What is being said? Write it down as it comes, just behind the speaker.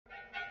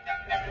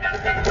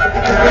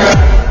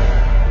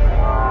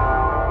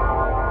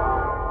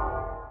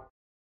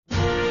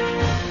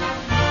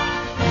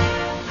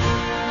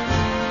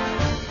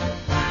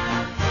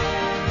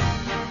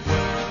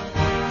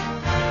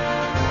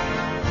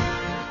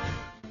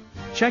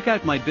Check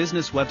out my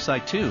business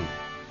website too.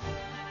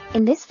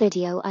 In this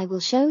video I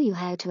will show you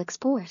how to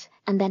export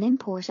and then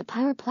import a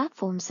Power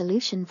Platform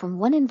solution from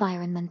one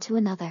environment to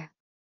another.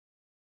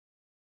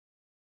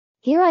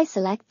 Here I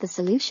select the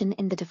solution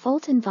in the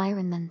default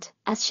environment,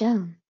 as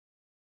shown.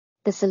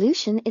 The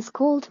solution is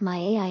called my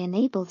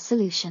AI-enabled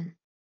solution.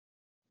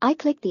 I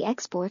click the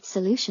Export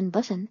Solution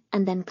button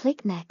and then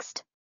click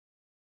Next.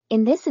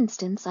 In this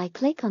instance I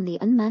click on the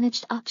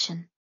Unmanaged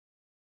option.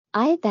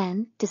 I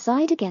then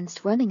decide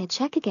against running a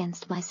check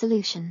against my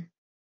solution.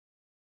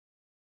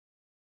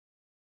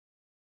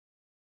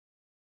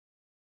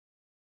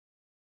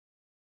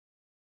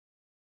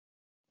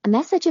 A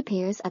message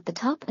appears at the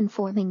top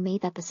informing me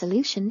that the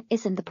solution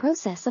is in the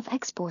process of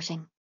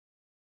exporting.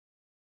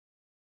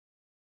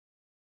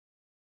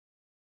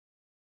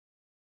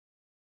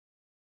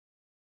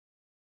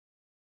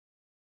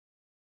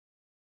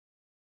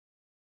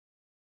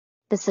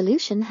 The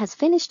solution has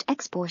finished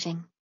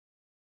exporting.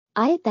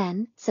 I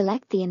then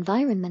select the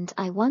environment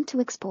I want to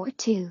export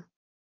to.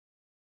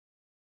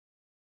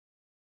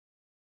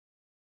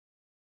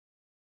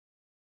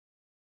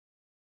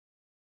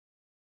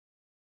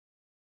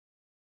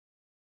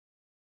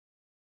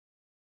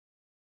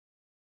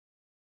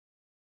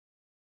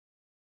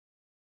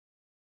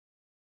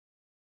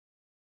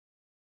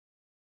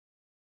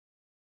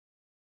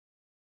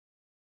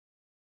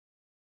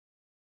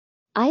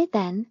 I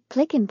then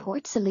click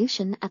Import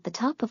Solution at the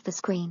top of the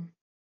screen.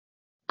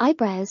 I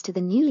browse to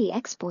the newly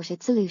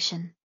exported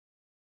solution.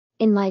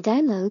 In my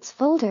Downloads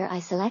folder I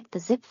select the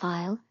zip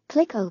file,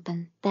 click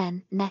Open,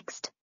 then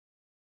Next.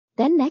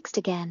 Then Next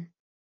again.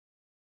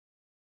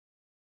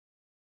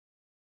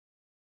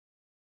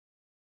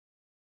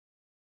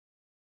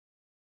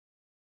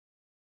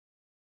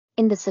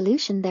 In the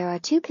solution there are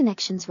two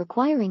connections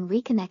requiring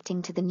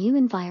reconnecting to the new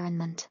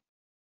environment.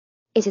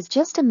 It is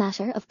just a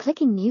matter of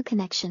clicking New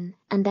Connection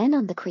and then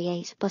on the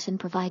Create button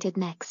provided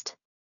next.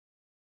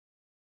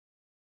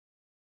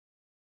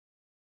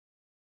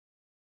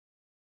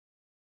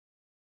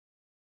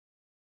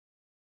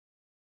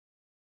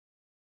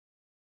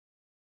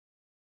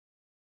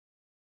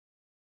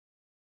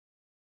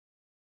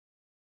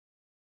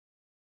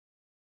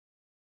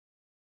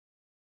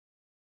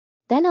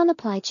 Then on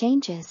Apply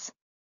Changes.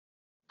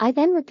 I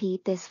then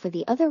repeat this for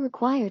the other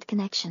required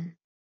connection.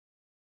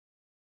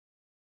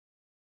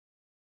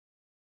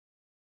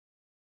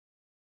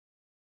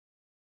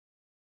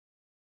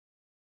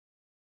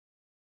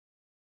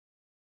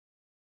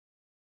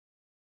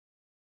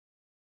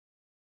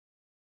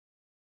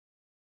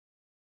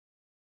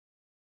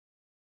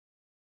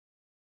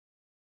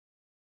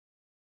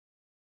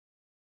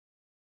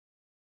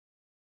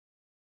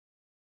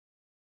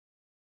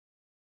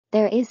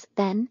 There is,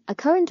 then, a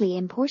currently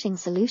importing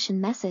solution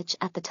message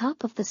at the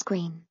top of the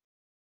screen.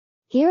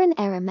 Here an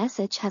error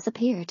message has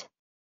appeared.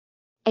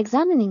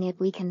 Examining it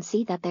we can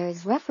see that there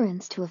is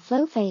reference to a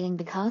flow failing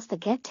because the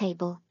Get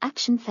Table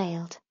action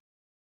failed.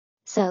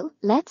 So,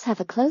 let's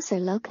have a closer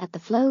look at the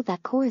flow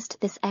that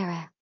caused this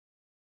error.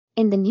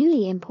 In the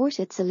newly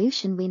imported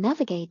solution we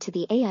navigate to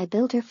the AI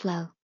Builder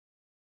flow.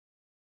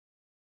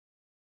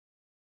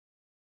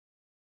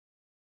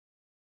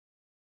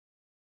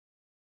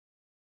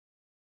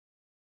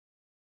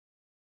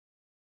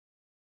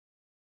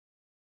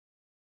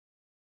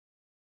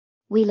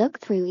 We look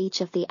through each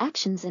of the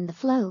actions in the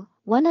flow,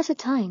 one at a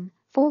time,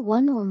 for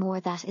one or more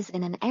that is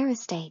in an error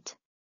state.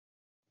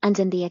 And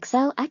in the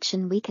Excel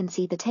action we can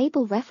see the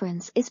table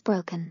reference is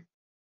broken.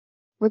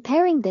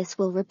 Repairing this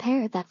will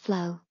repair that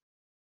flow.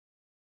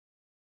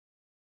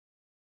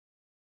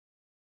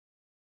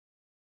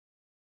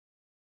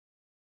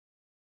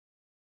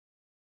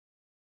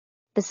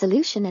 The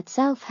solution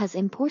itself has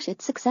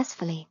imported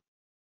successfully.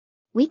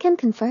 We can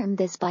confirm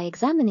this by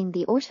examining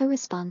the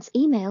auto-response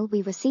email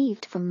we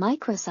received from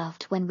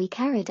Microsoft when we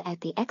carried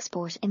out the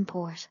export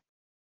import.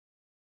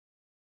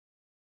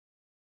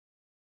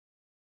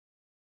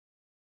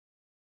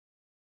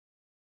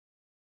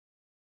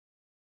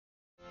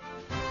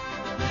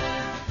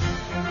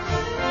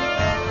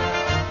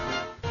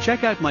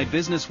 Check out my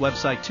business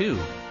website too.